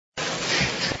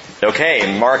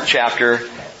Okay, Mark chapter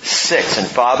 6. And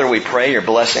Father, we pray your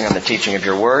blessing on the teaching of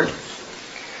your word.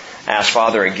 Ask,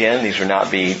 Father, again, these would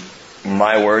not be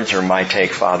my words or my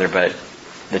take, Father, but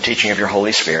the teaching of your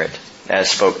Holy Spirit as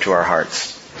spoke to our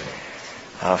hearts.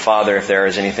 Father, if there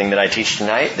is anything that I teach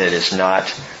tonight that is not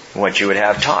what you would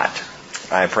have taught,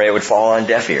 I pray it would fall on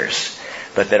deaf ears,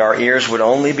 but that our ears would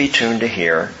only be tuned to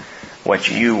hear what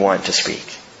you want to speak.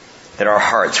 That our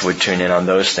hearts would tune in on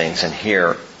those things and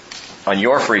hear on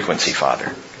your frequency,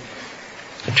 Father.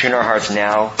 Tune our hearts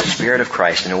now, Spirit of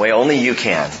Christ, in a way only you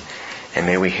can. And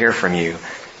may we hear from you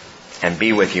and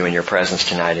be with you in your presence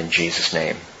tonight in Jesus'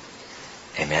 name.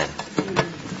 Amen.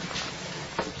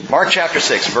 Mark chapter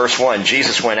 6, verse 1.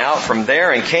 Jesus went out from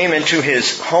there and came into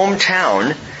his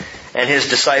hometown, and his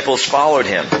disciples followed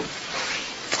him.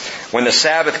 When the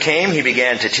Sabbath came, he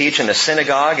began to teach in the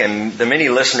synagogue, and the many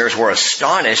listeners were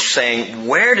astonished, saying,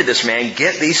 "Where did this man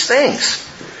get these things?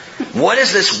 What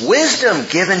is this wisdom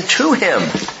given to him?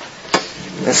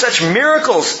 And such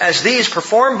miracles as these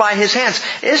performed by his hands.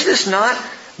 Is this not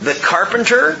the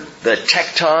carpenter, the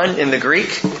tekton in the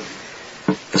Greek,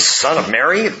 the son of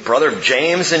Mary, brother of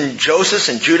James and Joseph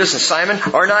and Judas and Simon?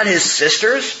 Are not his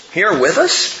sisters here with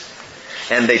us?"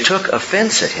 And they took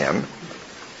offense at him.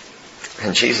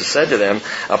 And Jesus said to them,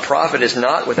 "A prophet is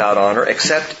not without honor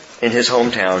except in his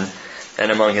hometown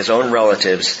and among his own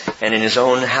relatives and in his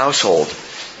own household."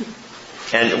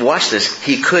 And watch this,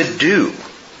 he could do,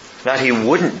 not he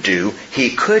wouldn't do, he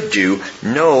could do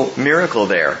no miracle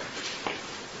there.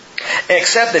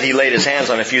 Except that he laid his hands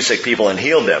on a few sick people and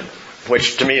healed them,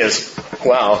 which to me is,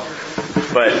 wow.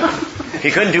 But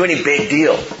he couldn't do any big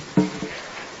deal.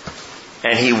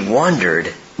 And he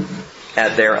wondered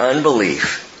at their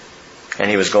unbelief. And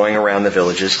he was going around the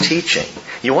villages teaching.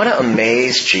 You want to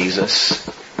amaze Jesus?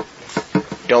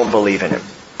 Don't believe in him.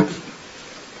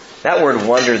 That word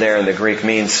wonder there in the Greek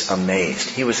means amazed.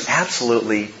 He was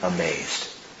absolutely amazed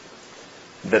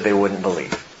that they wouldn't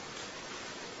believe.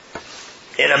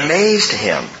 It amazed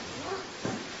him.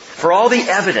 For all the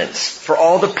evidence, for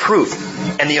all the proof,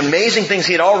 and the amazing things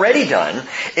he had already done,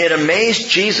 it amazed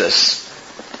Jesus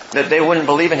that they wouldn't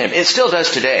believe in him. It still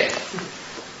does today.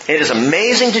 It is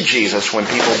amazing to Jesus when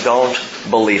people don't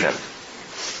believe him.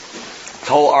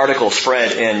 The whole article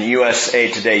spread in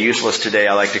USA Today, Useless Today,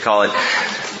 I like to call it,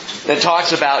 that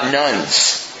talks about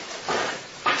nuns.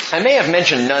 I may have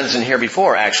mentioned nuns in here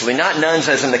before, actually. Not nuns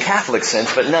as in the Catholic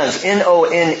sense, but nuns.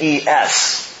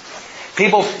 N-O-N-E-S.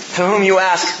 People to whom you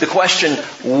ask the question,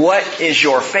 "What is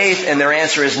your faith?" and their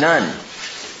answer is none.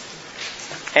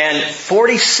 And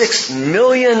 46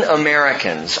 million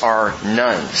Americans are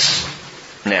nuns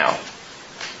now.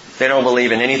 They don't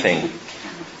believe in anything.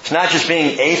 It's not just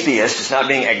being atheist, it's not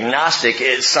being agnostic.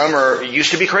 Some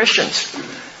used to be Christians,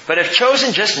 but have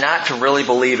chosen just not to really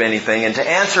believe anything and to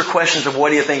answer questions of what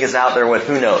do you think is out there with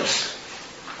who knows.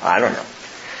 I don't know.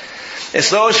 It's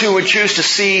those who would choose to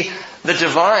see the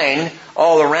divine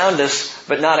all around us,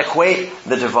 but not equate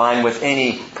the divine with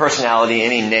any personality,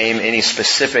 any name, any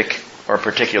specific or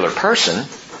particular person.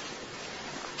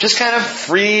 Just kind of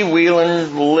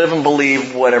freewheeling, live and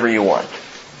believe whatever you want.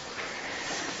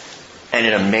 And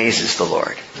it amazes the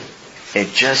Lord.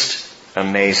 It just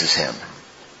amazes him.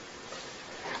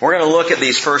 We're going to look at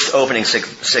these first opening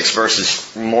six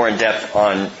verses more in depth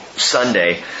on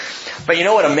Sunday. But you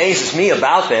know what amazes me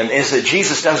about them is that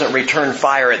Jesus doesn't return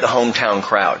fire at the hometown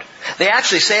crowd. They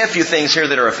actually say a few things here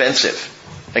that are offensive.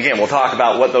 Again, we'll talk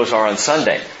about what those are on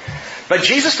Sunday. But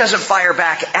Jesus doesn't fire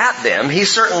back at them. He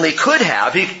certainly could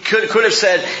have. He could have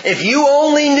said, "If you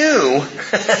only knew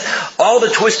all the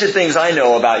twisted things I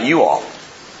know about you all."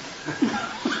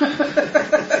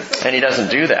 And he doesn't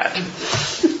do that.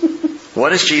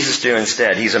 What does Jesus do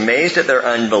instead? He's amazed at their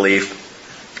unbelief,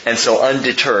 and so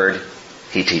undeterred,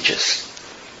 he teaches.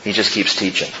 He just keeps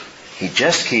teaching. He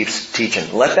just keeps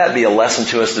teaching. Let that be a lesson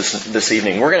to us this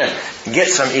evening. We're going to get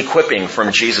some equipping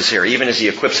from Jesus here, even as he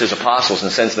equips his apostles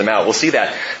and sends them out. We'll see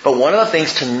that. But one of the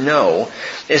things to know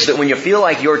is that when you feel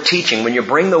like you're teaching, when you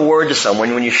bring the word to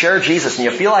someone, when you share Jesus and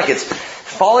you feel like it's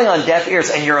falling on deaf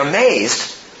ears and you're amazed,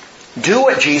 do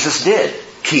what Jesus did.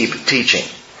 Keep teaching.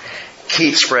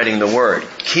 Keep spreading the word.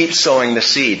 Keep sowing the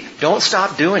seed. Don't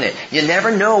stop doing it. You never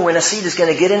know when a seed is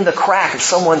going to get in the crack of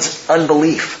someone's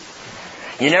unbelief.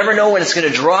 You never know when it's going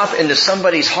to drop into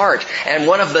somebody's heart and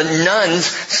one of the nuns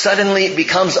suddenly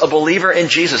becomes a believer in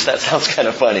Jesus. That sounds kind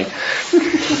of funny.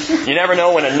 You never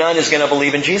know when a nun is going to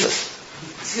believe in Jesus.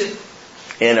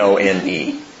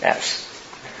 N-O-N-E-S.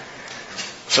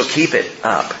 So keep it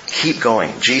up. Keep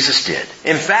going. Jesus did.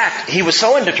 In fact, he was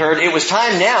so undeterred, it was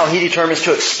time now he determines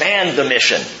to expand the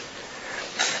mission.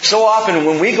 So often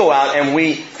when we go out and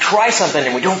we try something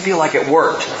and we don't feel like it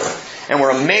worked, and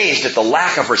we're amazed at the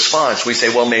lack of response, we say,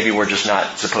 well, maybe we're just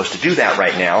not supposed to do that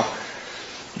right now.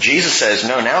 Jesus says,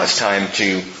 no, now it's time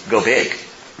to go big.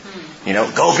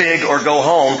 Go big or go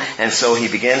home. And so he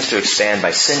begins to expand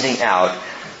by sending out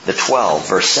the 12.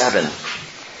 Verse 7.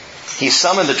 He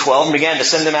summoned the 12 and began to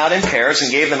send them out in pairs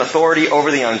and gave them authority over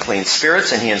the unclean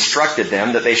spirits, and he instructed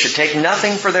them that they should take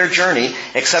nothing for their journey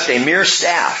except a mere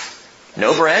staff.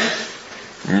 No bread,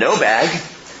 no bag,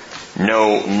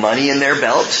 no money in their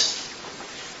belt,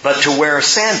 but to wear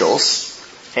sandals.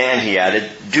 And he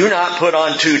added, do not put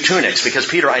on 2 tunics, because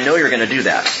Peter, I know you're going to do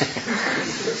that.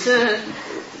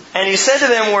 And he said to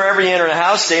them, wherever you enter a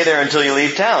house, stay there until you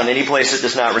leave town. Any place that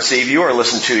does not receive you or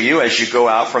listen to you, as you go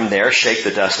out from there, shake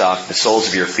the dust off the soles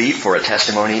of your feet for a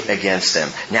testimony against them.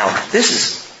 Now, this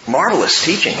is marvelous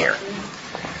teaching here.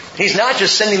 He's not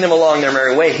just sending them along their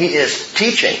merry way, he is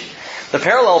teaching. The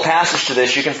parallel passage to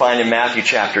this you can find in Matthew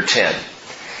chapter 10.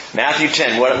 Matthew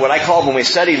 10, what I called when we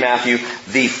studied Matthew,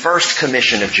 the first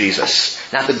commission of Jesus.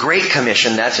 Not the Great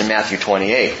Commission, that's in Matthew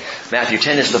 28. Matthew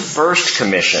 10 is the first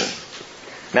commission.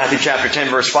 Matthew chapter 10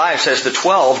 verse 5 says, the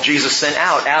 12 Jesus sent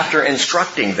out after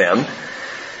instructing them,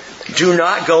 do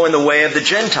not go in the way of the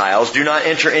Gentiles, do not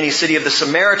enter any city of the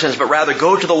Samaritans, but rather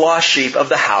go to the lost sheep of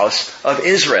the house of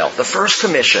Israel. The first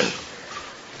commission.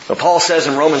 So Paul says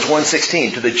in Romans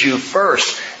 1:16, to the Jew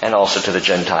first and also to the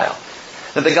Gentile.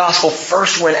 That the gospel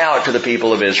first went out to the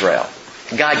people of Israel.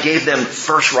 God gave them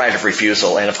first right of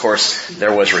refusal, and of course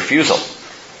there was refusal.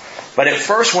 But it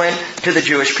first went to the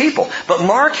Jewish people. But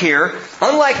Mark here,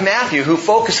 unlike Matthew, who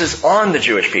focuses on the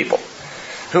Jewish people,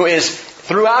 who is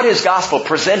throughout his gospel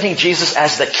presenting Jesus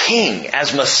as the King,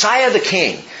 as Messiah the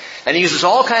King, and he uses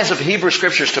all kinds of Hebrew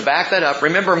scriptures to back that up.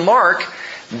 Remember, Mark,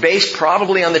 based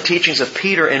probably on the teachings of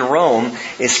Peter in Rome,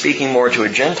 is speaking more to a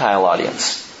Gentile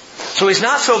audience. So he's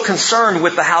not so concerned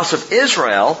with the house of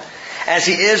Israel as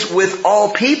he is with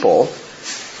all people.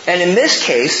 And in this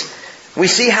case, we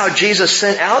see how Jesus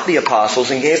sent out the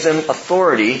apostles and gave them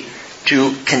authority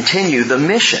to continue the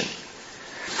mission.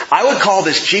 I would call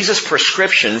this Jesus'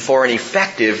 prescription for an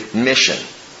effective mission.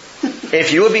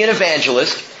 If you would be an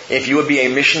evangelist, if you would be a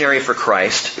missionary for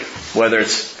Christ, whether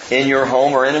it's in your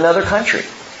home or in another country,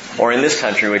 or in this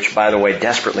country, which, by the way,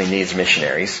 desperately needs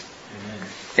missionaries,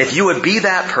 if you would be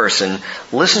that person,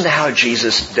 listen to how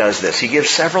Jesus does this. He gives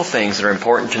several things that are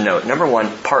important to note. Number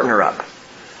 1, partner up.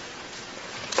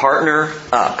 Partner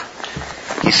up.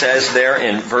 He says there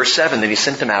in verse 7 that he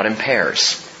sent them out in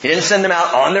pairs. He didn't send them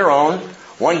out on their own,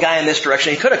 one guy in this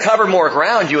direction. He could have covered more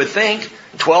ground, you would think.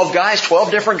 12 guys,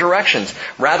 12 different directions.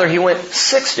 Rather, he went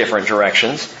 6 different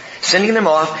directions, sending them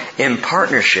off in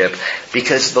partnership,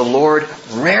 because the Lord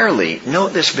rarely, note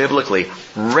this biblically,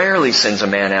 rarely sends a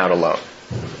man out alone.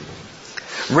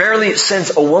 Rarely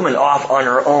sends a woman off on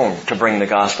her own to bring the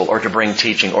gospel or to bring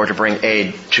teaching or to bring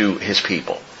aid to his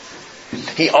people.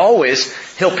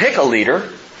 He'll pick a leader,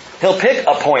 he'll pick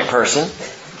a point person,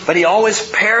 but he always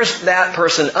pairs that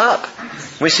person up.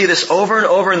 We see this over and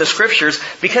over in the scriptures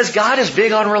because God is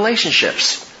big on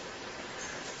relationships.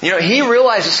 He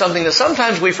realizes something that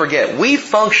sometimes we forget. We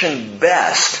function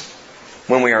best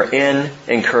when we are in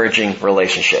encouraging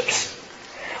relationships.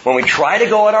 When we try to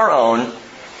go it our own,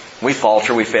 we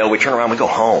falter, we fail, we turn around, we go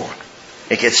home.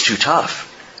 It gets too tough.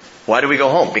 Why do we go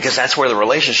home? Because that's where the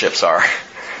relationships are.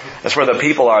 That's where the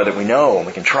people are that we know and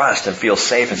we can trust and feel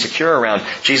safe and secure around.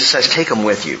 Jesus says, take them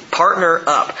with you. Partner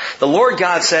up. The Lord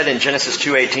God said in Genesis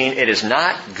 2:18, it is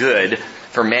not good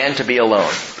for man to be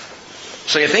alone.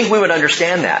 So you think we would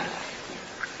understand that.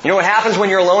 You know what happens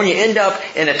when you're alone? You end up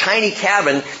in a tiny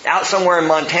cabin out somewhere in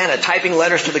Montana typing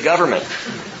letters to the government.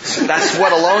 That's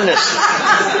what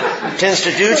aloneness tends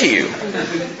to do to you.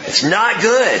 It's not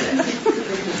good.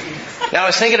 Now I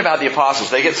was thinking about the apostles.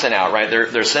 They get sent out, right?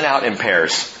 They're sent out in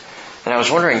pairs. And I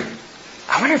was wondering,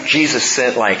 I wonder if Jesus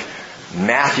sent like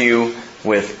Matthew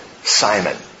with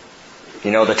Simon.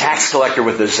 The tax collector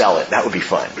with the zealot. That would be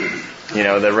fun.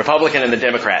 The Republican and the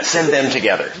Democrat. Send them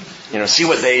together. See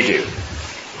what they do.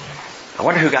 I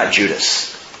wonder who got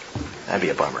Judas. That'd be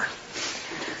a bummer.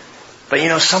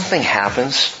 But something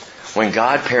happens when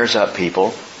God pairs up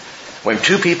people. When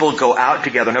 2 people go out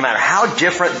together, no matter how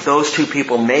different those 2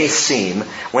 people may seem,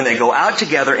 when they go out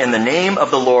together in the name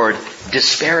of the Lord,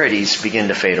 disparities begin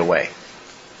to fade away.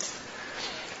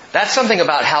 That's something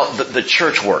about how the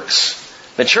church works.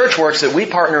 The church works that we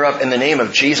partner up in the name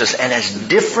of Jesus, and as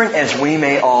different as we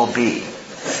may all be,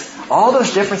 all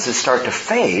those differences start to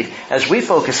fade as we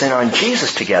focus in on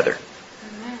Jesus together.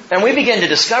 And we begin to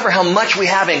discover how much we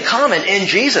have in common in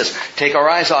Jesus. Take our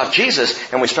eyes off Jesus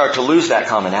and we start to lose that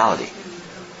commonality.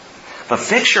 But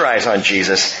fix your eyes on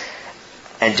Jesus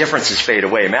and differences fade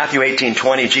away. Matthew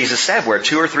 18:20, Jesus said, where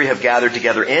 2 or 3 have gathered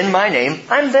together in my name,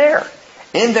 I'm there,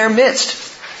 in their midst.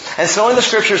 And so in the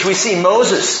Scriptures we see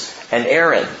Moses and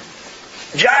Aaron,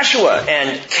 Joshua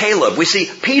and Caleb. We see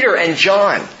Peter and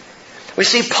John. We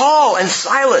see Paul and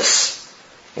Silas.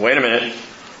 Wait a minute.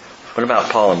 What about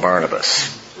Paul and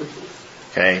Barnabas?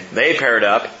 Okay, they paired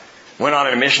up, went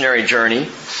on a missionary journey.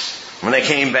 When they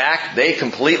came back, they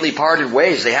completely parted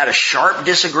ways. They had a sharp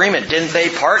disagreement. Didn't they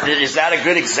part? Is that a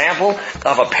good example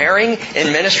of a pairing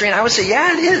in ministry? And I would say,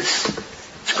 yeah, it is.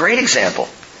 It's a great example.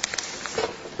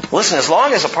 Listen, as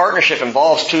long as a partnership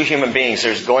involves 2 human beings,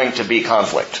 there's going to be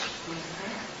conflict.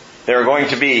 There are going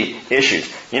to be issues.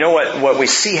 You know what we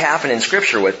see happen in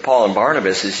Scripture with Paul and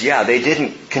Barnabas is, they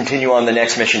didn't continue on the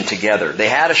next mission together. They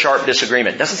had a sharp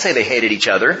disagreement. It doesn't say they hated each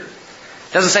other.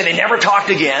 It doesn't say they never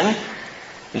talked again.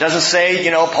 It doesn't say,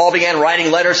 Paul began writing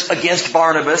letters against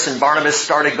Barnabas and Barnabas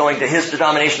started going to his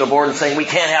denominational board and saying, we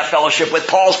can't have fellowship with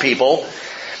Paul's people.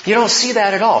 You don't see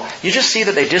that at all. You just see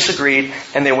that they disagreed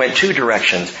and they went 2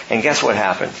 directions. And guess what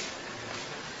happened?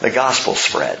 The gospel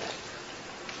spread.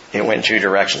 It went 2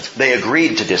 directions. They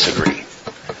agreed to disagree.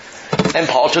 And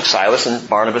Paul took Silas and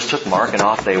Barnabas took Mark and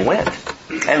off they went.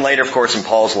 And later, of course, in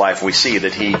Paul's life, we see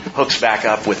that he hooks back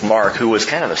up with Mark, who was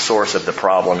kind of the source of the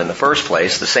problem in the first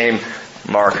place, the same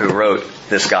Mark who wrote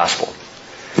this gospel.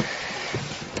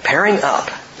 Pairing up,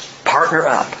 partner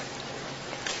up.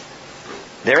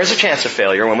 There is a chance of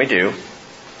failure when we do,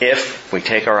 if we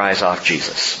take our eyes off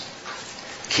Jesus.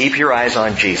 Keep your eyes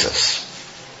on Jesus,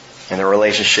 and the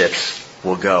relationships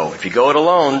will go. If you go it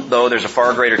alone, though, there's a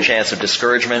far greater chance of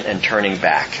discouragement and turning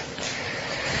back.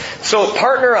 So,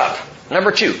 partner up.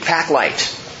 Number 2, pack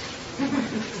light.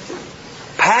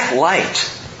 Pack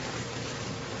light.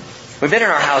 We've been in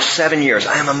our house 7 years.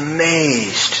 I am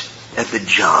amazed at the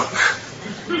junk.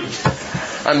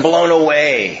 I'm blown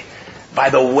away by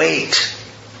the weight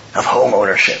of home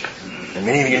ownership. And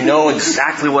many of you know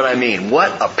exactly what I mean.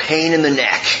 What a pain in the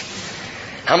neck.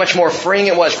 How much more freeing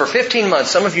it was. For 15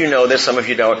 months, some of you know this, some of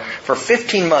you don't. For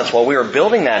 15 months while we were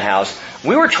building that house,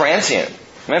 we were transient.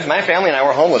 My family and I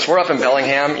were homeless. We're up in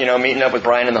Bellingham, meeting up with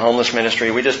Brian in the homeless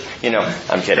ministry. We just,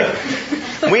 I'm kidding.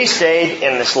 We stayed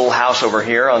in this little house over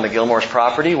here on the Gilmore's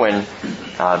property when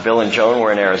Bill and Joan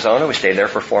were in Arizona. We stayed there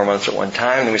for 4 months at one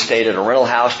time. Then we stayed at a rental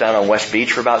house down on West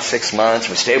Beach for about 6 months.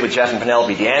 We stayed with Jeff and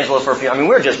Penelope D'Angelo for a few. We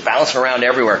were just bouncing around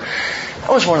everywhere.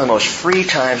 That was one of the most free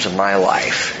times of my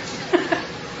life.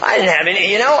 I didn't have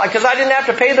any, because I didn't have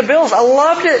to pay the bills. I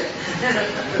loved it.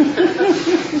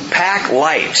 Pack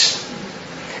light.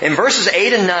 In verses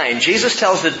 8 and 9, Jesus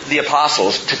tells the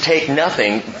apostles to take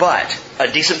nothing but a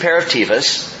decent pair of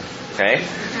tivas, okay?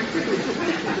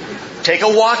 Take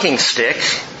a walking stick,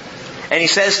 and he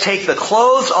says take the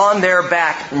clothes on their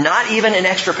back, not even an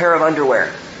extra pair of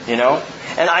underwear, And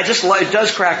it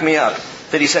does crack me up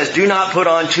that he says do not put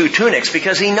on 2 tunics,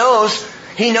 because he knows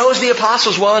the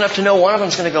apostles well enough to know one of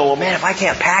them's going to go, well, man, if I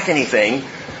can't pack anything,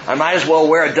 I might as well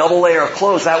wear a double layer of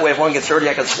clothes. That way if one gets dirty,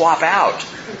 I can swap out.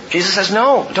 Jesus says,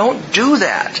 no, don't do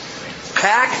that.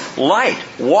 Pack light.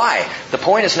 Why? The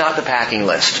point is not the packing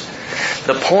list.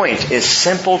 The point is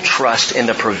simple trust in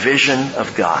the provision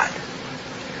of God.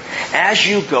 As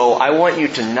you go, I want you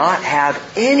to not have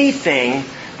anything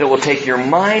that will take your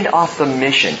mind off the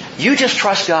mission. You just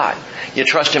trust God. You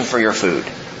trust Him for your food.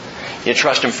 You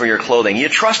trust Him for your clothing. You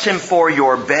trust Him for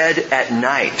your bed at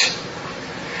night.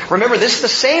 Remember, this is the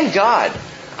same God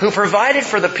who provided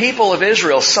for the people of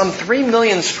Israel, some 3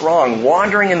 million strong,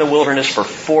 wandering in the wilderness for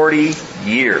 40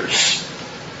 years.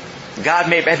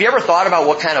 Have you ever thought about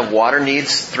what kind of water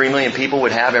needs 3 million people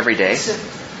would have every day?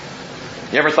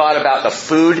 You ever thought about the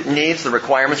food needs, the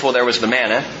requirements? Well, there was the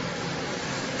manna.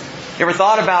 You ever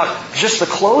thought about just the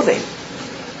clothing?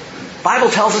 The Bible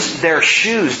tells us their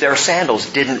shoes, their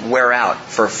sandals didn't wear out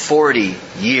for 40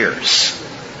 years.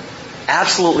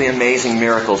 Absolutely amazing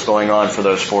miracles going on for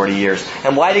those 40 years.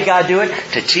 And why did God do it?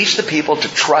 To teach the people to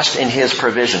trust in His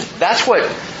provision. That's what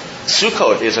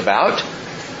Sukkot is about.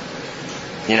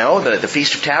 The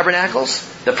Feast of Tabernacles.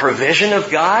 The provision of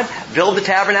God. Build the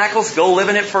tabernacles, go live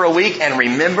in it for a week, and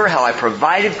remember how I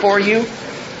provided for you.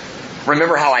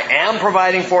 Remember how I am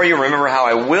providing for you. Remember how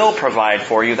I will provide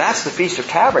for you. That's the Feast of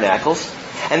Tabernacles.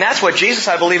 And that's what Jesus,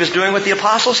 I believe, is doing with the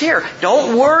apostles here.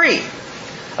 Don't worry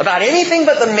about anything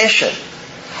but the mission.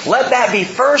 Let that be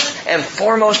first and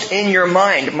foremost in your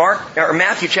mind.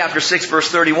 Matthew chapter 6 verse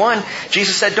 31,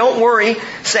 Jesus said, don't worry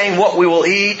saying what we will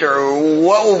eat or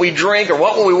what will we drink or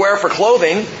what will we wear for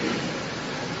clothing.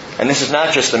 And this is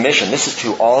not just the mission. This is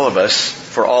to all of us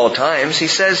for all times, he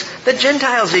says, the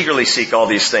Gentiles eagerly seek all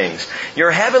these things.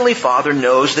 Your heavenly Father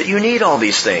knows that you need all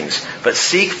these things. But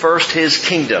seek first His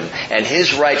kingdom and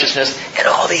His righteousness, and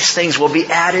all these things will be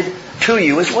added to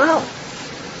you as well.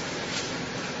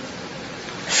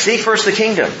 Seek first the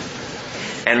kingdom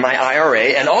and my IRA,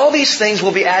 and all these things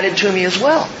will be added to me as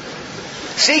well.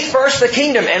 Seek first the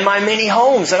kingdom and my many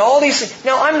homes and all these things.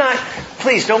 Now,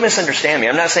 please don't misunderstand me.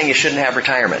 I'm not saying you shouldn't have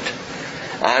retirement.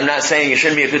 I'm not saying you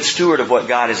shouldn't be a good steward of what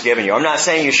God has given you. I'm not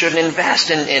saying you shouldn't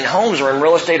invest in homes or in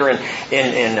real estate or in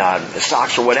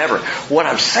stocks or whatever. What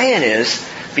I'm saying is,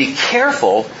 be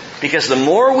careful, because the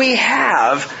more we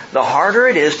have, the harder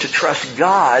it is to trust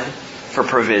God for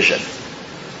provision.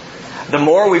 The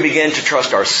more we begin to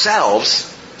trust ourselves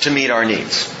to meet our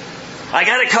needs. I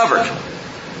got it covered,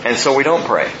 and so we don't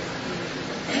pray.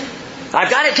 I've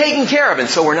got it taken care of, and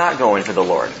so we're not going to the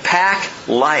Lord. Pack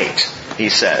light, he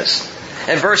says.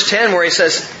 And verse 10 where he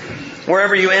says,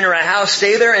 wherever you enter a house,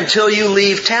 stay there until you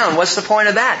leave town. What's the point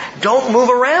of that? Don't move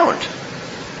around.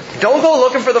 Don't go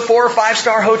looking for the 4- or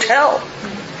 5-star hotel.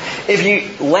 If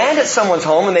you land at someone's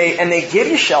home and they give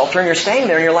you shelter and you're staying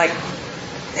there and you're like,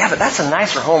 yeah, but that's a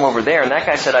nicer home over there, and that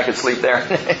guy said I could sleep there.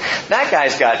 That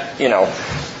guy's got,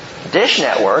 Dish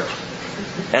Network,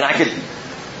 and I could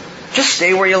just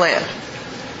stay where you land.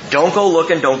 Don't go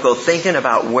looking, don't go thinking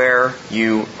about where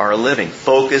you are living.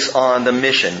 Focus on the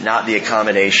mission, not the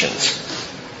accommodations.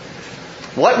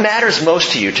 What matters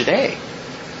most to you today?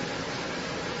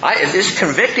 It's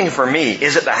convicting for me.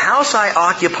 Is it the house I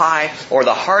occupy or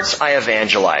the hearts I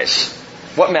evangelize?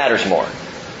 What matters more?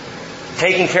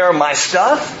 Taking care of my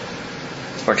stuff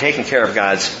or taking care of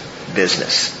God's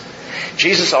business?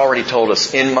 Jesus already told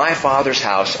us, in my Father's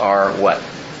house are what?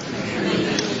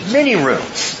 Many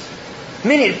rooms.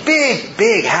 Many,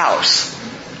 big house.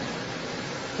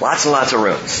 Lots and lots of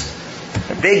rooms.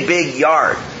 A big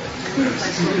yard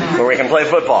where we can play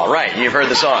football. Right, you've heard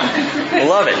the song.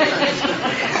 Love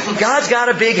it. God's got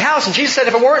a big house. And Jesus said,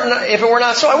 if it were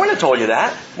not so, I wouldn't have told you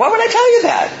that. Why would I tell you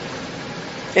that?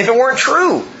 If it weren't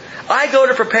true. I go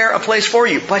to prepare a place for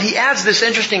you. But he adds this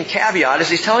interesting caveat as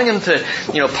he's telling them to,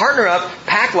 partner up,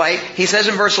 pack light. He says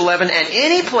in verse 11, and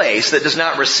any place that does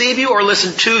not receive you or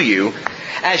listen to you,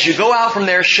 as you go out from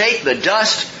there, shake the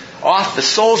dust off the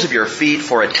soles of your feet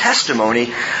for a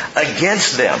testimony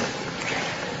against them.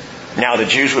 Now the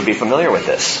Jews would be familiar with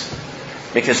this,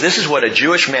 because this is what a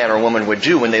Jewish man or woman would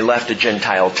do when they left a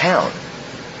Gentile town.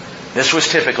 This was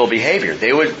typical behavior.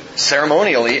 They would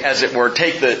ceremonially, as it were,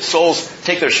 take their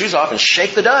shoes off and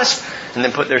shake the dust, and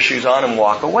then put their shoes on and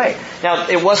walk away. Now,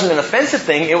 it wasn't an offensive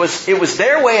thing. It was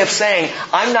their way of saying,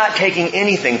 I'm not taking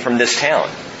anything from this town.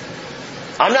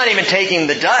 I'm not even taking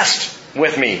the dust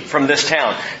with me from this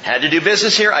town. Had to do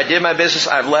business here. I did my business.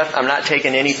 I've left. I'm not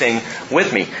taking anything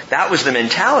with me. That was the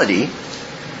mentality.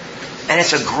 And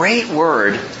it's a great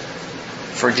word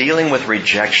for dealing with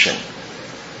rejection,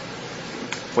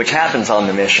 which happens on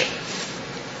the mission.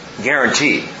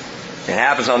 Guaranteed. It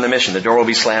happens on the mission. The door will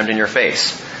be slammed in your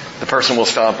face. The person will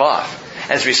stomp off.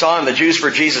 As we saw in the Jews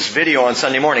for Jesus video on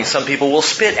Sunday morning, some people will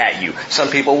spit at you. Some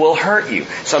people will hurt you.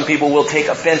 Some people will take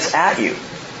offense at you.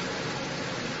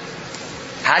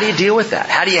 How do you deal with that?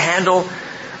 How do you handle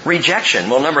rejection?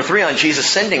 Well, number 3 on Jesus'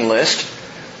 sending list,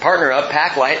 partner up,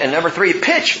 pack light, and number 3,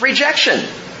 pitch rejection.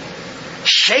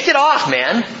 Shake it off,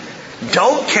 man.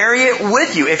 Don't carry it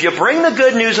with you. If you bring the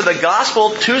good news of the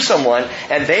gospel to someone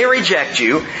and they reject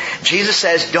you, Jesus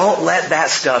says, don't let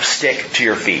that stuff stick to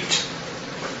your feet.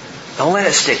 Don't let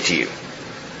it stick to you.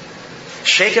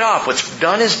 Shake it off. What's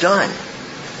done is done.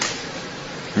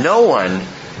 No one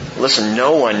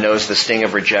knows the sting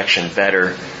of rejection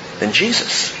better than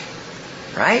Jesus.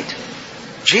 Right?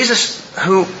 Jesus,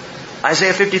 who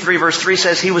Isaiah 53 verse 3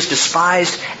 says he was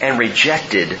despised and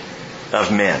rejected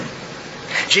of men.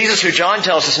 Jesus, who John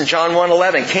tells us in John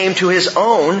 1:11, came to his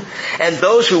own, and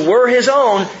those who were his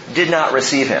own did not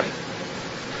receive him.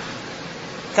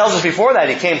 Tells us before that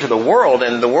he came to the world,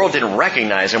 and the world didn't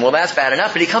recognize him. Well, that's bad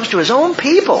enough, but he comes to his own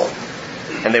people,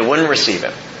 and they wouldn't receive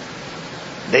him.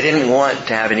 They didn't want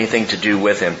to have anything to do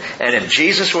with him. And if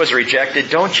Jesus was rejected,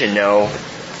 don't you know,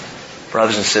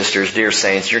 brothers and sisters, dear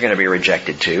saints, you're going to be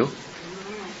rejected too.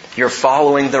 You're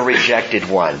following the rejected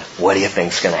one. What do you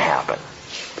think's going to happen?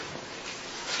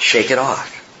 Shake it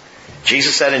off.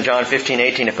 Jesus said in John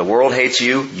 15:18, if the world hates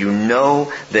you, you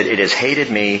know that it has hated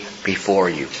me before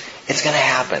you. It's going to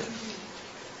happen.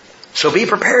 So be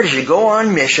prepared as you go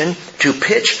on mission to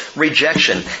pitch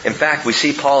rejection. In fact, we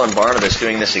see Paul and Barnabas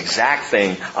doing this exact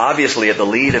thing, obviously at the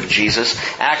lead of Jesus.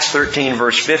 Acts 13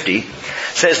 verse 50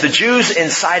 says, the Jews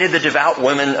incited the devout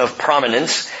women of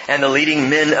prominence and the leading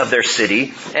men of their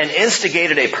city and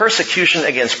instigated a persecution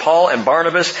against Paul and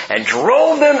Barnabas and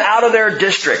drove them out of their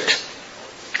district.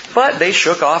 But they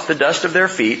shook off the dust of their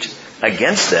feet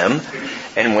against them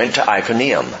and went to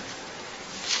Iconium.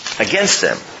 Against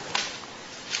them.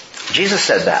 Jesus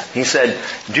said that. He said,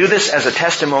 do this as a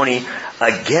testimony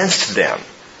against them.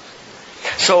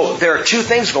 So there are two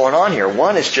things going on here.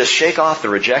 One is just shake off the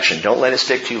rejection. Don't let it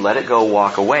stick to you. Let it go.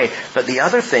 Walk away. But the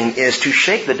other thing is to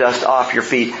shake the dust off your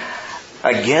feet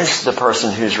against the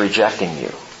person who's rejecting you.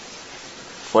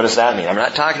 What does that mean? I'm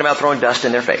not talking about throwing dust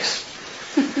in their face.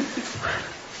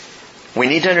 We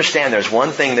need to understand there's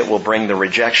one thing that will bring the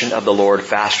rejection of the Lord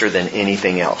faster than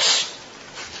anything else.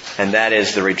 And that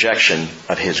is the rejection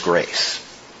of His grace.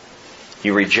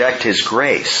 You reject His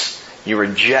grace. You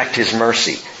reject His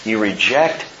mercy. You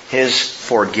reject His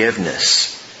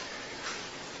forgiveness.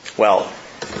 Well,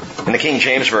 in the King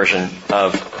James Version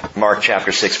of Mark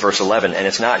chapter 6 verse 11, and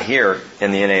it's not here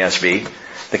in the NASB,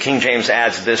 the King James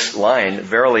adds this line,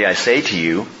 verily I say to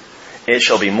you, it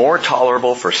shall be more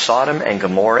tolerable for Sodom and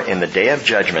Gomorrah in the day of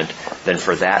judgment than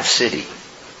for that city.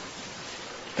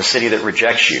 The city that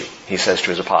rejects you, He says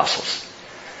to His apostles.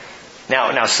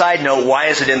 Now, side note, why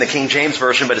is it in the King James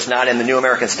Version but it's not in the New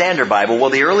American Standard Bible?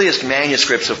 Well, the earliest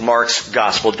manuscripts of Mark's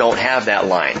Gospel don't have that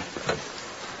line.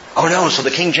 Oh no, so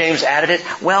the King James added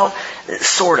it? Well,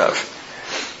 sort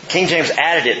of. King James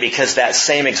added it because that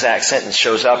same exact sentence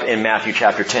shows up in Matthew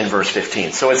chapter 10 verse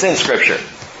 15. So it's in Scripture.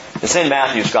 It's in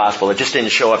Matthew's Gospel. It just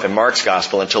didn't show up in Mark's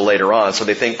Gospel until later on. So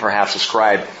they think perhaps a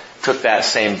scribe took that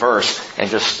same verse and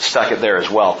just stuck it there as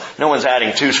well. No one's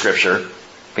adding to Scripture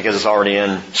because it's already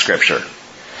in Scripture.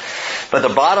 But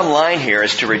the bottom line here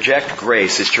is to reject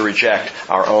grace is to reject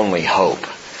our only hope.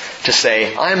 To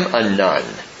say, I'm a none.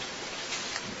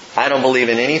 I don't believe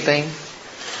in anything.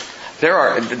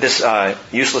 This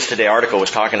Useless Today article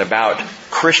was talking about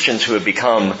Christians who have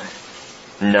become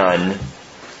none,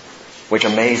 which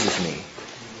amazes me.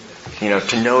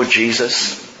 To know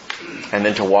Jesus and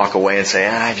then to walk away and say,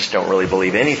 I just don't really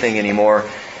believe anything anymore.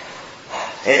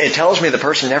 It tells me the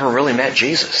person never really met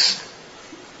Jesus.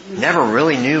 Never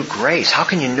really knew grace. How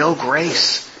can you know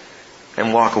grace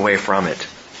and walk away from it?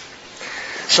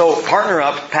 So partner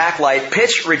up, pack light,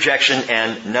 pitch rejection,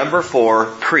 and number 4,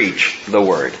 preach the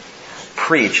Word.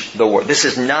 Preach the Word. This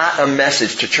is not a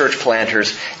message to church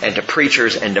planters and to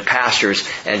preachers and to pastors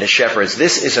and to shepherds.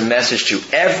 This is a message to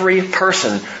every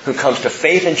person who comes to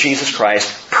faith in Jesus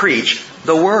Christ. Preach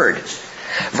the Word.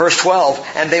 Verse 12,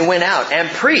 and they went out and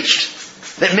preached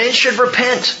that men should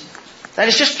repent. That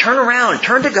is, just turn around,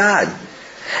 turn to God.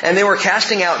 And they were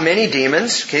casting out many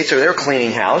demons. Okay, so they were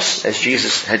cleaning house, as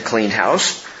Jesus had cleaned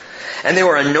house. And they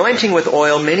were anointing with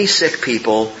oil many sick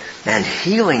people and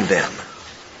healing them.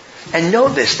 And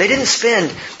note this, they didn't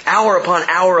spend hour upon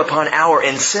hour upon hour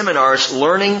in seminars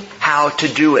learning how to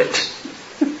do it.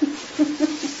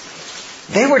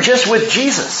 They were just with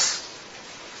Jesus.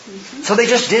 So they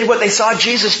just did what they saw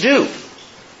Jesus do.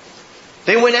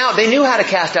 They went out, they knew how to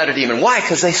cast out a demon. Why?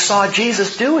 Because they saw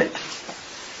Jesus do it.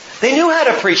 They knew how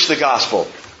to preach the gospel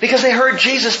because they heard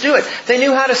Jesus do it. They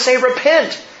knew how to say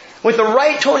repent with the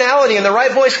right tonality and the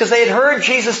right voice because they had heard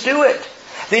Jesus do it.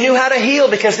 They knew how to heal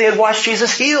because they had watched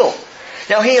Jesus heal.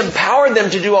 Now He empowered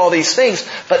them to do all these things,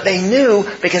 but they knew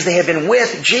because they had been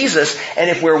with Jesus, and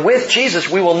if we're with Jesus,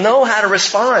 we will know how to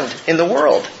respond in the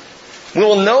world. We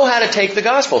will know how to take the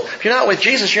gospel. If you're not with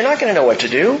Jesus, you're not going to know what to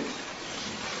do.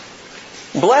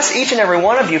 Bless each and every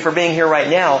one of you for being here right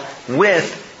now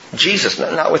with Jesus,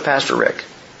 not with Pastor Rick,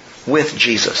 with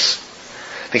Jesus.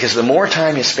 Because the more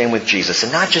time you spend with Jesus,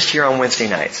 and not just here on Wednesday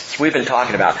nights, as we've been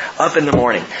talking about, up in the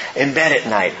morning, in bed at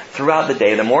night, throughout the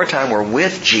day, the more time we're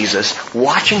with Jesus,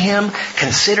 watching Him,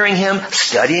 considering Him,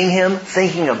 studying Him,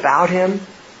 thinking about Him,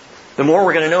 the more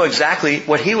we're going to know exactly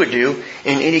what He would do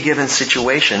in any given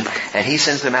situation. And He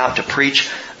sends them out to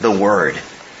preach the Word.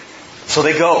 So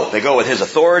they go. They go with His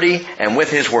authority and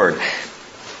with His Word.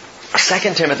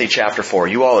 2 Timothy chapter 4.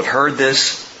 You all have heard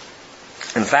this.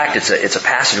 In fact, it's a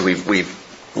passage we've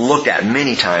looked at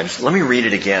many times. Let me read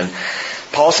it again.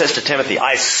 Paul says to Timothy,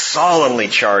 I solemnly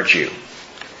charge you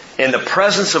in the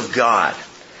presence of God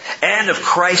and of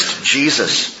Christ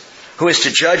Jesus, who is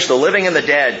to judge the living and the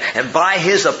dead, and by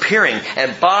His appearing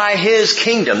and by His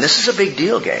kingdom. This is a big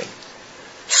deal, gang.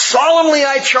 Solemnly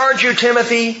I charge you,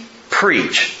 Timothy,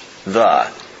 preach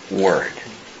the Word.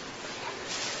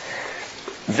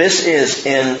 This is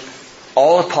in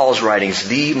all of Paul's writings,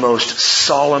 the most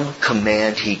solemn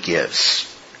command he gives.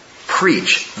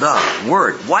 Preach the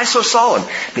word. Why so solemn?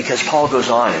 Because Paul goes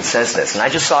on and says this, and I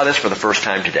just saw this for the first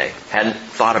time today. Hadn't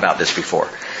thought about this before.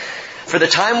 For the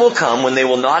time will come when they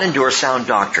will not endure sound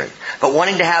doctrine, but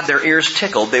wanting to have their ears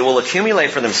tickled, they will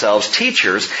accumulate for themselves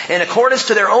teachers in accordance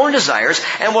to their own desires,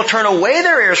 and will turn away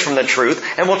their ears from the truth,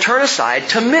 and will turn aside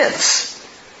to myths.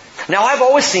 Now, I've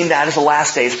always seen that as a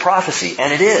last days prophecy,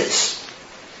 and it is.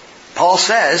 Paul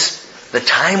says, the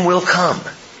time will come.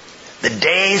 The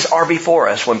days are before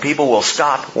us when people will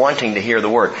stop wanting to hear the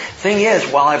word. Thing is,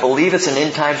 while I believe it's an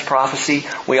end times prophecy,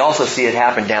 we also see it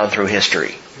happen down through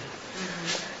history.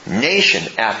 Nation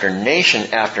after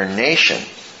nation after nation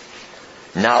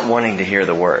not wanting to hear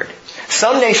the word.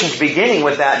 Some nations beginning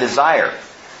with that desire.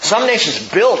 Some nations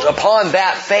built upon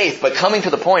that faith, but coming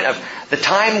to the point of the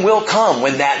time will come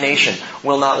when that nation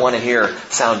will not want to hear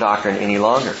sound doctrine any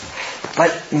longer.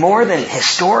 But more than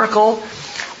historical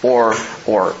or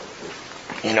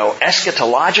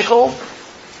eschatological,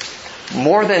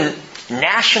 more than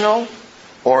national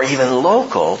or even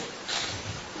local,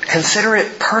 consider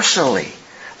it personally.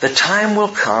 The time will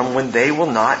come when they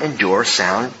will not endure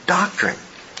sound doctrine.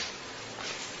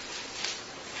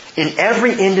 In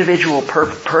every individual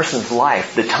person's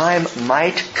life, the time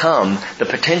might come, the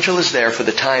potential is there for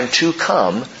the time to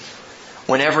come,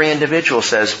 when every individual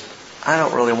says, I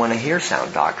don't really want to hear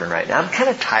sound doctrine right now. I'm kind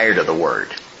of tired of the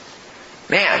word.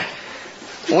 Man,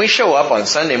 when we show up on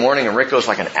Sunday morning and Rick goes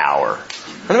like an hour.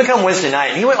 And then we come Wednesday night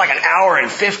and he went like an hour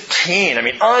and 15. I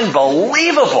mean,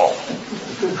 unbelievable.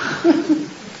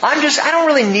 I don't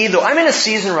really need I'm in a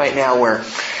season right now where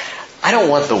I don't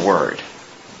want the word.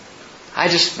 I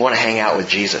just want to hang out with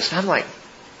Jesus. And I'm like,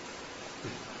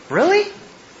 really?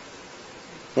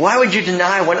 Why would you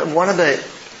deny one of the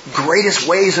greatest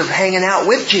ways of hanging out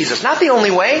with Jesus? Not the only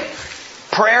way.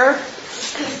 Prayer,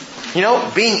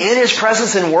 being in His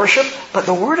presence in worship, but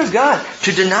the Word of God.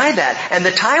 To deny that. And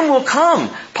the time will come,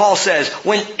 Paul says,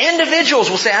 when individuals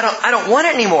will say, I don't want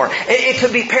it anymore. It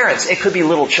could be parents. It could be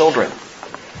little children.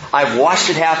 I've watched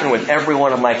it happen with every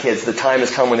one of my kids. The time has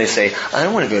come when they say, I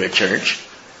don't want to go to church.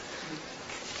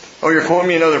 Oh, you're quoting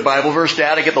me another Bible verse,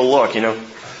 Dad? I get the look,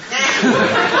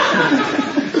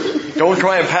 Don't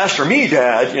try and pastor me,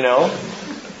 Dad,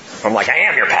 I'm like, I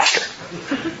am your pastor.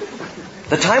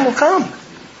 The time will come.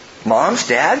 Moms,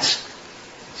 dads.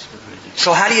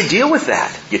 So how do you deal with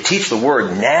that? You teach the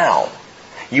Word now.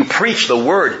 You preach the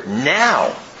Word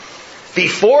now.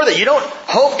 Before that, you don't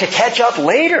hope to catch up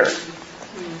later.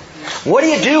 What do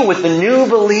you do with the new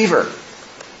believer?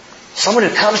 Someone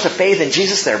who comes to faith in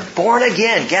Jesus, they're born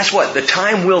again. Guess what? The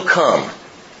time will come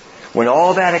when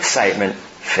all that excitement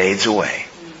fades away.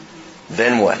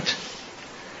 Then what?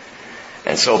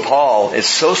 And so Paul is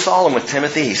so solemn with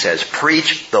Timothy, he says,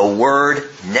 preach the Word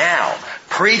now.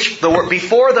 Preach the Word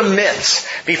before the myths,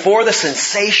 before the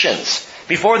sensations,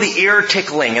 before the ear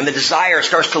tickling and the desire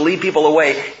starts to lead people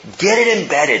away. Get it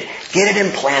embedded. Get it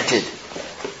implanted.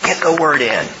 Get the Word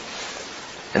in.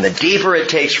 And the deeper it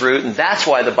takes root, and that's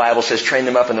why the Bible says, train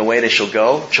them up in the way they shall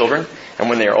go, children, and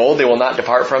when they are old, they will not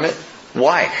depart from it.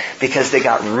 Why? Because they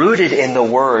got rooted in the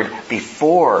Word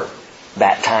before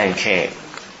that time came.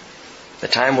 The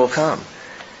time will come.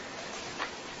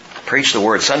 Preach the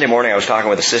Word. Sunday morning I was talking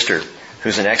with a sister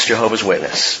who's an ex-Jehovah's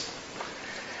Witness.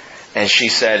 And she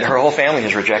said her whole family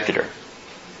has rejected her.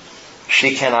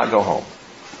 She cannot go home.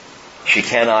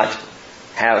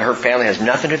 Her family has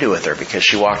nothing to do with her because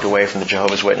she walked away from the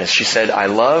Jehovah's Witness. She said, I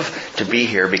love to be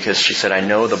here because she said, I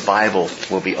know the Bible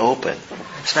will be open.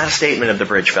 It's not a statement of the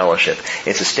Bridge Fellowship.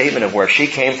 It's a statement of where she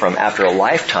came from after a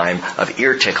lifetime of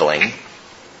ear tickling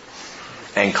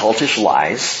and cultish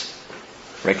lies.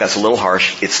 Rick, that's a little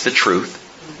harsh. It's the truth.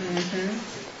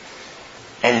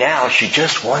 Mm-hmm. And now she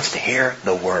just wants to hear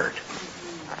the Word.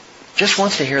 Just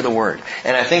wants to hear the Word.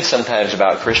 And I think sometimes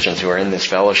about Christians who are in this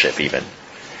fellowship even,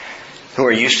 who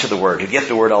are used to the Word, who get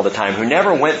the Word all the time, who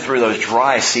never went through those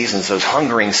dry seasons, those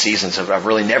hungering seasons of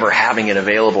really never having it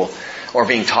available or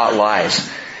being taught lies.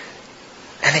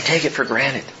 And they take it for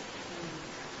granted.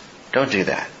 Don't do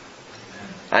that.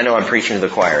 I know I'm preaching to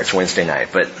the choir. It's Wednesday night.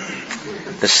 But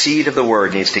the seed of the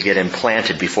Word needs to get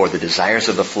implanted before the desires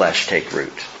of the flesh take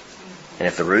root. And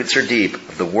if the roots are deep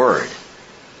of the Word,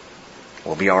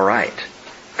 we'll be all right.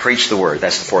 Preach the Word.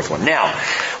 That's the fourth one. Now,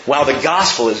 while the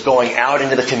gospel is going out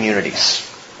into the communities,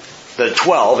 the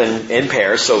 12 in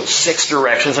pairs, so 6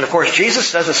 directions. And of course,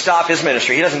 Jesus doesn't stop His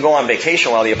ministry. He doesn't go on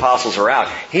vacation while the apostles are out.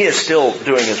 He is still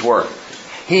doing His work.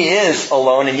 He is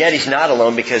alone, and yet He's not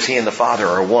alone because He and the Father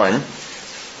are one.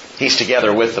 He's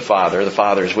together with the Father. The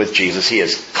Father is with Jesus. He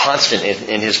is constant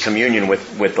in His communion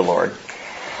with the Lord.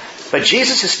 But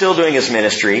Jesus is still doing his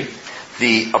ministry.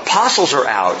 The apostles are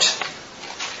out.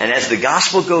 And as the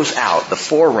gospel goes out, the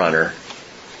forerunner,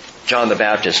 John the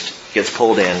Baptist, gets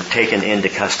pulled in, taken into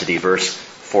custody. Verse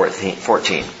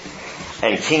 14.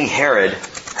 And King Herod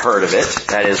heard of it.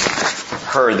 That is,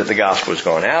 heard that the gospel was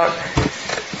going out.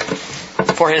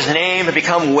 For his name had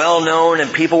become well known,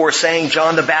 and people were saying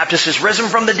John the Baptist is risen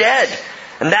from the dead.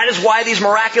 And that is why these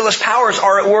miraculous powers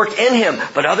are at work in him.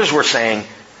 But others were saying,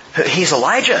 he's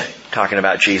Elijah, talking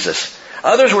about Jesus.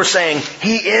 Others were saying,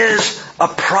 he is a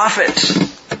prophet,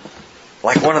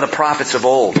 like one of the prophets of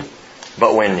old.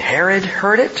 But when Herod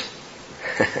heard it,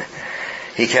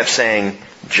 he kept saying,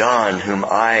 John, whom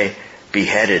I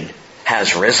beheaded,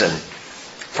 has risen.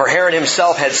 For Herod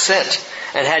himself had sent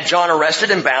and had John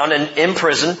arrested and bound and in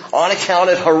prison on account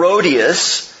of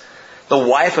Herodias, the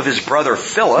wife of his brother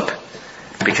Philip,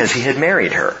 because he had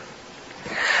married her.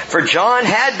 For John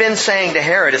had been saying to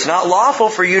Herod, it's not lawful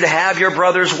for you to have your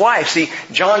brother's wife. See,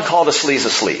 John called a sleaze a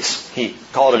sleaze. He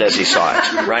called it as he saw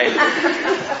it, right?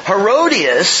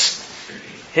 Herodias,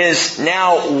 his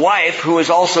now wife, who was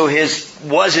also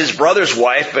was his brother's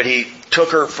wife, but he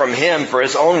took her from him for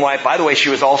his own wife. By the way, she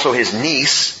was also his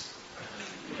niece.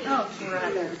 Oh,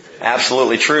 brother.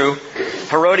 Absolutely true.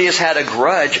 Herodias had a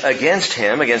grudge against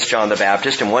him, against John the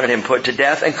Baptist, and wanted him put to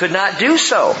death and could not do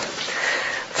so.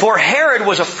 For Herod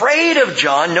was afraid of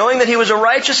John, knowing that he was a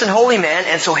righteous and holy man,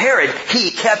 and so Herod,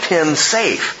 he kept him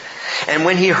safe. And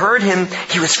when he heard him,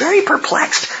 he was very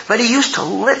perplexed, but he used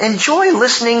to enjoy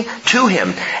listening to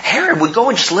him. Herod would go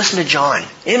and just listen to John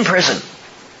in prison.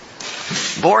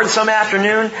 Bored some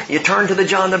afternoon, you turn to the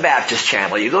John the Baptist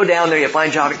channel. You go down there, you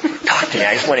find John, talk to me,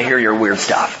 I just want to hear your weird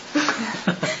stuff.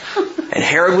 And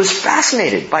Herod was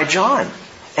fascinated by John.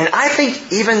 And I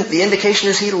think even the indication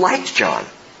is he liked John.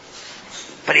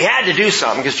 But he had to do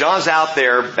something, because John's out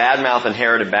there bad-mouthing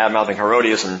Herod and bad-mouthing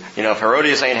Herodias, and, if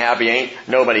Herodias ain't happy, ain't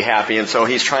nobody happy, and so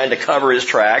he's trying to cover his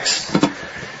tracks.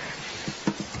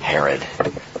 Herod.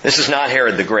 This is not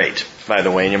Herod the Great, by the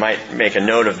way, and you might make a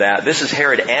note of that. This is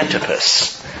Herod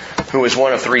Antipas, who was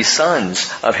one of 3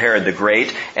 sons of Herod the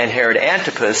Great, and Herod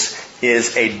Antipas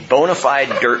is a bona fide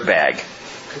dirtbag.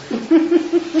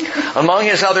 Among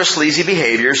his other sleazy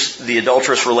behaviors, the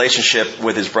adulterous relationship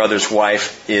with his brother's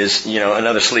wife is,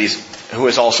 another sleaze who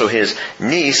is also his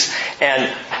niece. And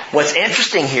what's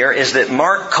interesting here is that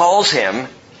Mark calls him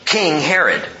King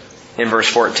Herod in verse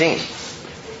 14.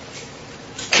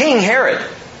 King Herod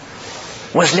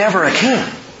was never a king.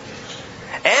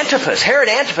 Herod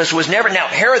Antipas was never... Now,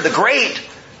 Herod the Great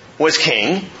was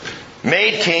king,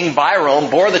 made king by Rome,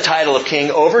 bore the title of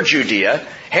king over Judea.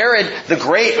 Herod the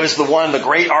Great was the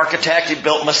great architect. He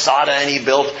built Masada, and he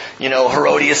built,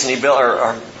 Herodias, and he built,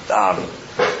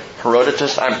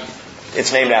 Herodotus.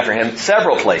 It's named after him.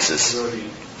 Several places.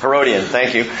 Herodian,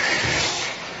 thank you.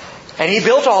 And he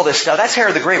built all this stuff. That's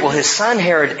Herod the Great. Well, his son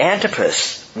Herod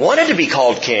Antipas wanted to be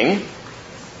called king.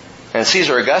 And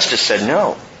Caesar Augustus said,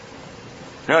 no,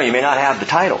 you may not have the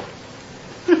title.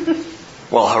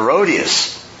 Well,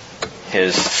 Herodias,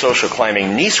 his social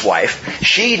climbing niece wife,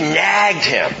 she nagged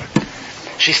him.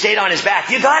 She stayed on his back.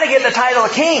 You got to get the title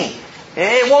of king.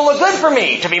 It won't look good for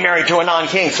me to be married to a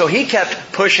non-king. So he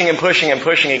kept pushing and pushing and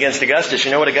pushing against Augustus.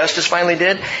 You know what Augustus finally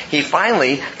did? He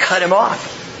finally cut him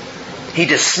off. He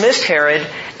dismissed Herod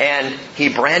and he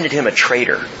branded him a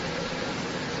traitor.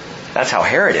 That's how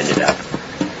Herod ended up.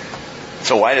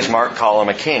 So why does Mark call him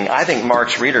a king? I think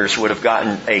Mark's readers would have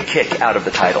gotten a kick out of the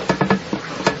title.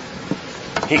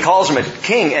 He calls him a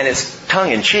king, and it's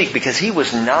tongue-in-cheek because he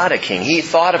was not a king. He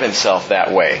thought of himself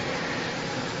that way.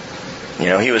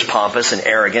 He was pompous and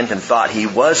arrogant and thought he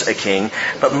was a king.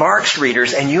 But Mark's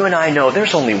readers, and you and I know,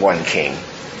 there's only one king.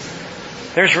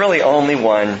 There's really only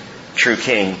one true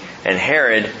king, and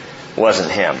Herod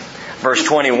wasn't him. Verse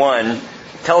 21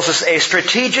 tells us a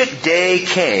strategic day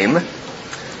came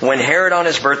when Herod on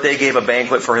his birthday gave a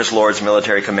banquet for his lord's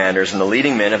military commanders and the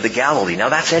leading men of the Galilee. Now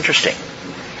that's interesting.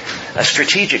 A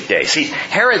strategic day. See,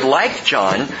 Herod liked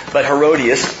John, but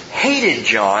Herodias hated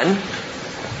John.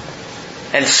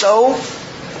 And so,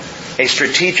 a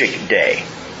strategic day.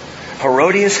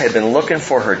 Herodias had been looking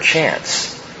for her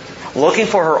chance, looking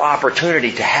for her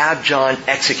opportunity to have John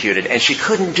executed, and she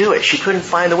couldn't do it. She couldn't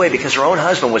find the way because her own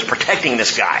husband was protecting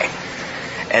this guy.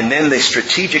 And then the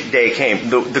strategic day came.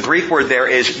 The Greek word there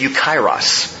is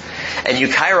eukairos. And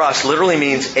eukairos literally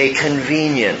means a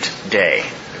convenient day,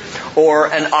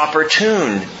 or an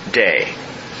opportune day,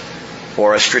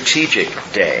 or a strategic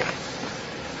day.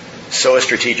 So a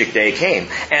strategic day came.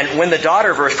 And when the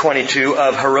daughter, verse 22,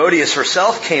 of Herodias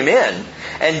herself came in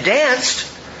and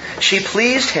danced, she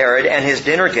pleased Herod and his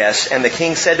dinner guests, and the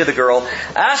king said to the girl,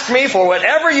 "Ask me for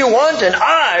whatever you want, and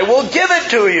I will give it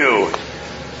to you."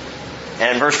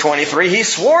 And verse 23, he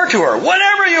swore to her,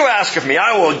 "Whatever you ask of me,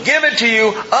 I will give it to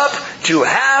you, up to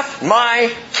half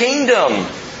my kingdom."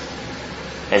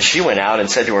 And she went out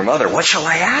and said to her mother, "What shall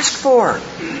I ask for?"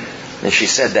 And she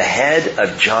said, "The head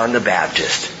of John the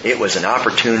Baptist." It was an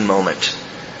opportune moment,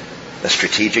 a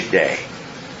strategic day.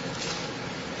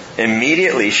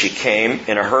 Immediately she came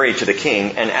in a hurry to the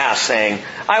king and asked, saying,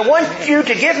 "I want you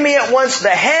to give me at once the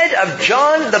head of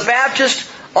John the Baptist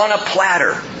on a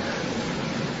platter."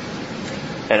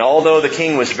 And although the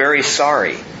king was very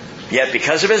sorry, yet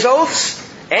because of his oaths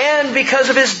and because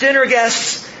of his dinner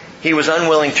guests, he was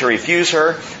unwilling to refuse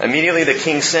her. Immediately the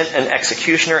king sent an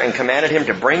executioner and commanded him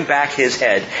to bring back his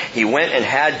head. He went and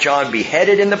had John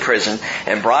beheaded in the prison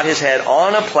and brought his head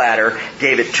on a platter,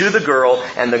 gave it to the girl,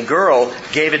 and the girl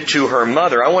gave it to her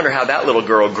mother. I wonder how that little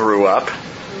girl grew up.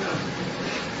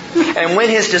 And when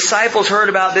his disciples heard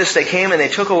about this, they came and they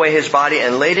took away his body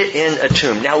and laid it in a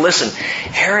tomb. Now listen,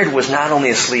 Herod was not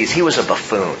only a sleaze, he was a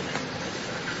buffoon.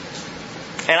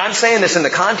 And I'm saying this in the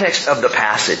context of the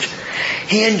passage.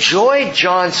 He enjoyed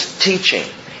John's teaching.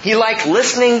 He liked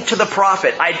listening to the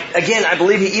prophet. I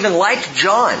believe he even liked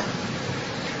John.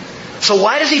 So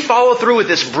why does he follow through with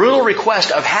this brutal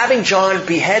request of having John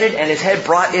beheaded and his head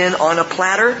brought in on a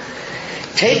platter?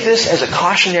 Take this as a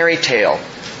cautionary tale,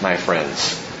 my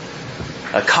friends.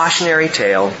 A cautionary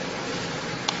tale.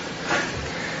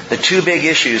 The two big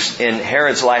issues in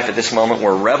Herod's life at this moment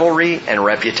were revelry and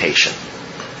reputation.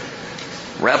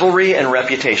 Revelry and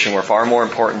reputation were far more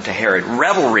important to Herod.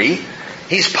 Revelry,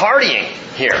 he's partying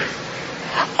here.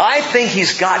 I think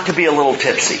he's got to be a little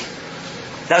tipsy.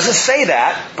 Doesn't say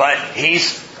that, but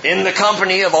he's in the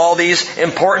company of all these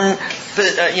important,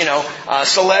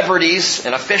 celebrities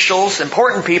and officials,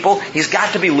 important people. He's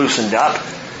got to be loosened up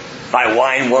by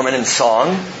wine, woman, and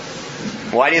song.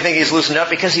 Why do you think he's loosened up?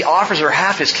 Because he offers her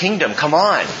half his kingdom. Come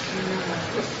on.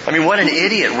 I mean, what an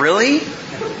idiot, really?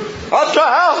 Up to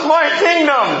half my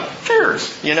kingdom!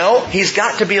 Cheers! He's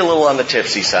got to be a little on the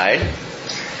tipsy side.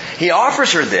 He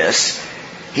offers her this.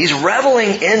 He's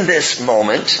reveling in this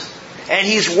moment. And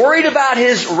he's worried about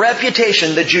his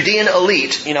reputation, the Judean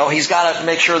elite. He's got to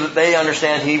make sure that they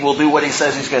understand he will do what he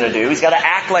says he's going to do. He's got to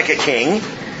act like a king.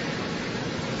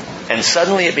 And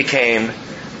suddenly it became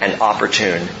an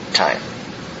opportune time.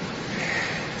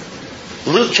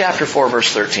 Luke chapter 4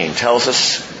 verse 13 tells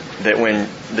us that when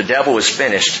the devil was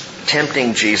finished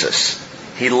tempting Jesus,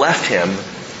 he left him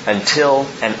until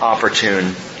an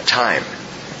opportune time.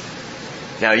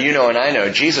 Now you know and I know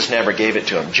Jesus never gave it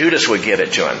to him. Judas would give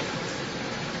it to him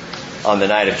on the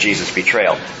night of Jesus'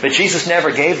 betrayal. But Jesus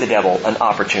never gave the devil an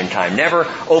opportune time. Never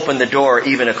opened the door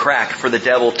even a crack for the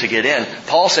devil to get in.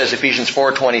 Paul says, Ephesians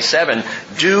 4:27,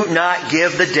 "Do not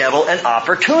give the devil an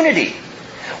opportunity."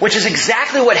 Which is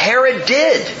exactly what Herod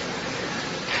did.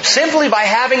 Simply by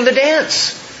having the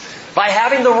dance, by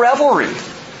having the revelry,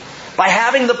 by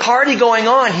having the party going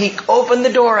on, he opened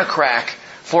the door a crack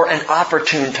for an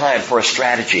opportune time, for a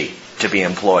strategy to be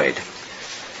employed.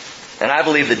 And I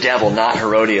believe the devil, not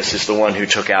Herodias, is the one who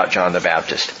took out John the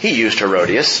Baptist. He used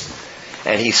Herodias,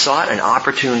 and he sought an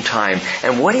opportune time.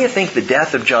 And what do you think the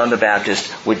death of John the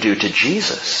Baptist would do to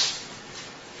Jesus?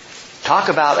 Talk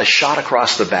about a shot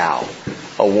across the bow,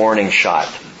 a warning shot.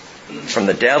 From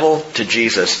the devil to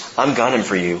Jesus, I'm gunning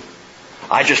for you.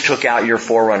 I just took out your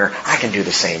forerunner. I can do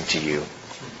the same to you.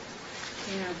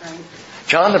 Yeah, right.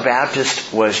 John the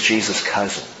Baptist was Jesus'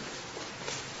 cousin.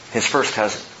 His first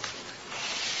cousin.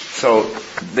 So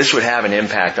this would have an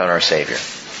impact on our Savior.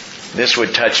 This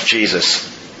would touch Jesus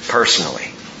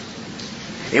personally.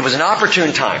 It was an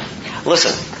opportune time.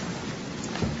 Listen,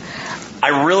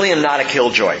 I really am not a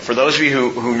killjoy. For those of you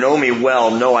who know me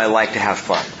well, know I like to have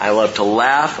fun. I love to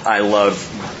laugh. I love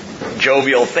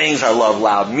jovial things. I love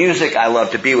loud music. I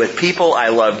love to be with people. I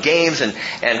love games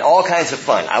and all kinds of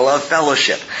fun. I love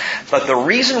fellowship. But the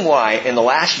reason why in the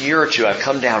last year or two I've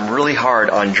come down really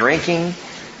hard on drinking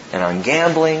and on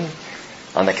gambling,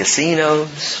 on the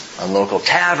casinos, on local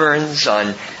taverns,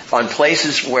 on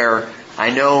places where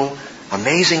I know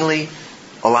amazingly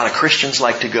a lot of Christians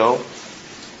like to go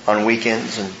on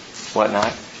weekends and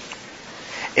whatnot,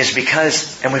 is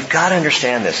because, and we've got to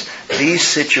understand this, these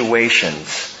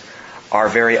situations are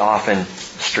very often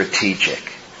strategic.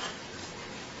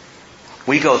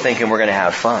 We go thinking we're going to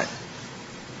have fun.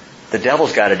 The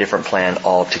devil's got a different plan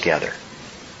altogether.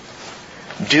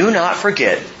 Do not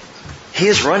forget, he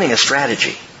is running a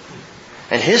strategy.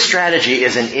 And his strategy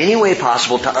is in any way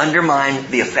possible to undermine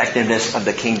the effectiveness of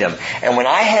the kingdom. And when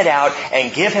I head out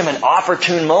and give him an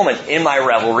opportune moment in my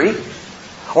revelry,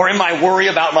 Or in my worry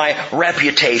about my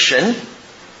reputation.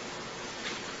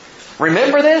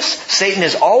 Remember this? Satan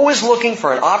is always looking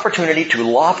for an opportunity to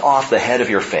lop off the head of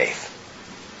your faith.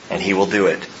 And he will do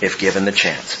it if given the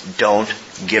chance. Don't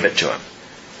give it to him.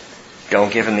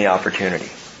 Don't give him the opportunity.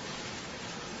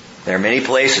 There are many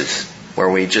places where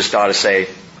we just ought to say,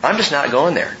 I'm just not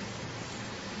going there.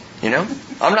 You know?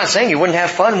 I'm not saying you wouldn't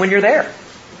have fun when you're there.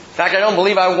 In fact, I don't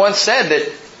believe I once said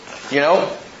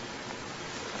that,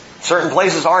 certain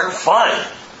places aren't fun.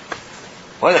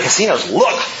 Well, the casinos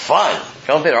look fun.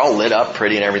 Don't they? They're all lit up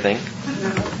pretty and everything.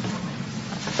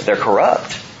 But they're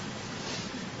corrupt.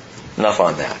 Enough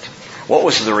on that. What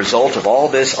was the result of all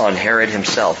this on Herod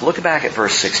himself? Look back at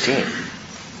verse 16.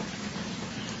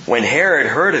 When Herod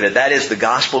heard of it, that is the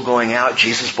gospel going out,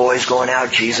 Jesus' boys going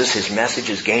out, Jesus, his message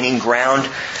is gaining ground,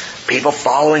 people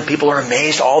following, people are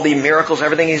amazed, all the miracles,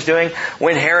 everything he's doing.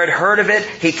 When Herod heard of it,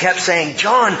 he kept saying,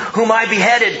 John, whom I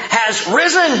beheaded, has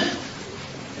risen.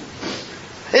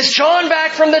 Is John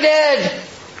back from the dead?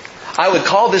 I would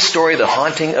call this story the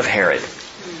haunting of Herod.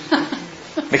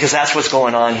 Because that's what's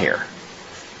going on here.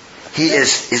 He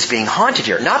is being haunted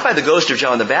here. Not by the ghost of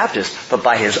John the Baptist, but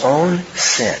by his own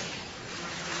sin.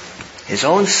 His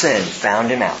own sin found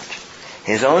him out.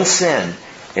 His own sin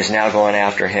is now going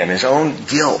after him. His own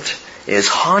guilt is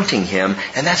haunting him.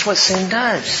 And that's what sin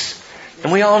does.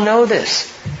 And we all know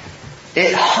this.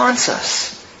 It haunts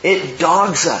us. It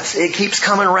dogs us. It keeps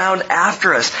coming around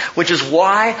after us. Which is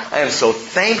why I am so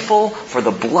thankful for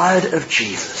the blood of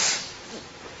Jesus.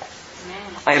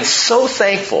 I am so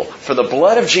thankful for the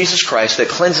blood of Jesus Christ that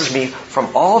cleanses me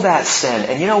from all that sin.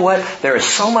 And you know what? There is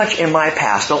so much in my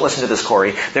past. Don't listen to this,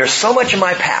 Corey. There's so much in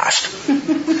my past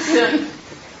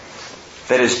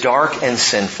that is dark and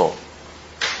sinful.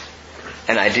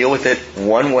 And I deal with it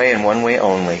one way and one way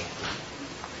only.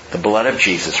 The blood of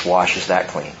Jesus washes that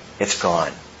clean. It's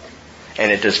gone.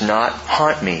 And it does not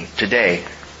haunt me today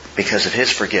because of His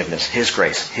forgiveness, His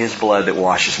grace, His blood that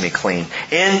washes me clean.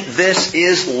 In this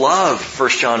is love, 1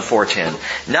 John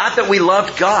 4:10. Not that we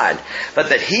loved God, but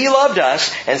that He loved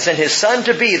us and sent His Son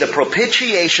to be the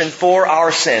propitiation for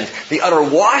our sins. The utter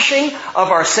washing of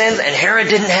our sins, and Herod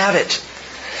didn't have it.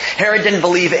 Herod didn't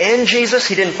believe in Jesus.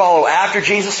 He didn't follow after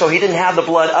Jesus, so he didn't have the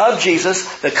blood of Jesus,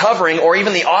 the covering, or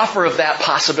even the offer of that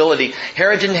possibility.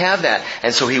 Herod didn't have that.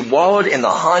 And so he wallowed in the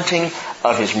haunting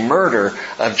of his murder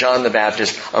of John the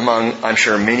Baptist, among, I'm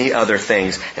sure, many other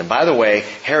things. And by the way,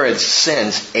 Herod's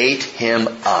sins ate him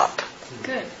up.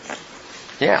 Good.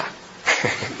 Yeah.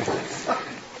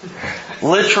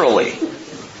 Literally.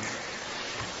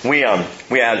 We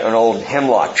had an old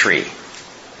hemlock tree.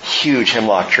 Huge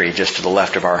hemlock tree just to the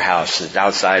left of our house. It's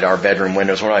outside our bedroom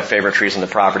windows. One of my favorite trees on the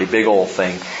property. Big old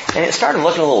thing. And it started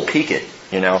looking a little peaked,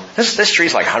 you know. This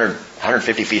tree's like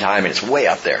 150 feet high. I mean, it's way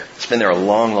up there. It's been there a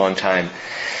long, long time.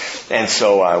 And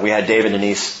so we had Dave and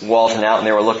Denise Walton out, and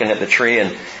they were looking at the tree.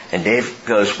 And Dave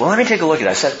goes, well, let me take a look at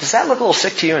it. I said, does that look a little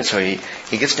sick to you? And so he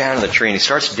gets down to the tree, and he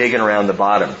starts digging around the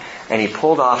bottom. And he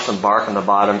pulled off some bark on the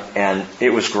bottom, and it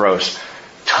was gross.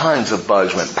 Tons of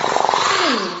bugs went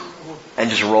and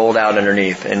just rolled out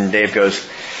underneath. And Dave goes,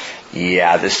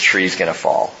 yeah, this tree's going to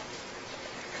fall.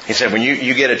 He said, when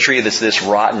you get a tree that's this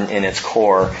rotten in its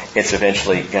core, it's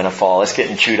eventually going to fall. It's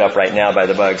getting chewed up right now by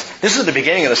the bugs. This is the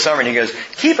beginning of the summer, and he goes,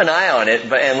 keep an eye on it,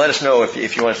 and let us know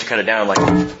if you want us to cut it down. I'm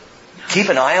like, keep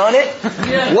an eye on it?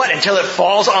 Yeah. What, until it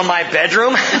falls on my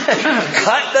bedroom?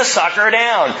 Cut the sucker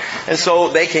down. And so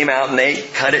they came out and they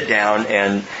cut it down.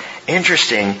 And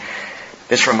interesting,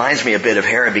 this reminds me a bit of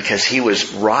Herod because he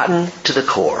was rotten to the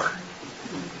core.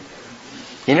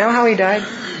 You know how he died?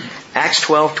 Acts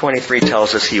 12:23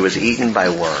 tells us he was eaten by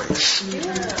worms.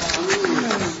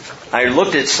 I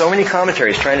looked at so many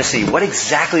commentaries trying to see what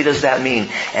exactly does that mean.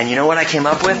 And you know what I came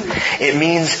up with? It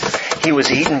means he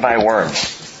was eaten by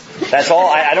worms. That's all.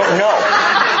 I don't know.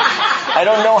 I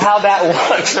don't know how that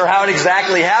looks or how it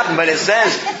exactly happened, but it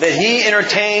says that he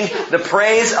entertained the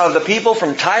praise of the people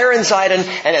from Tyre and Sidon,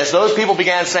 and as those people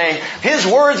began saying, His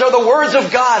words are the words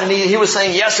of God, and he was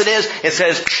saying, yes it is, it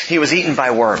says he was eaten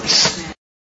by worms.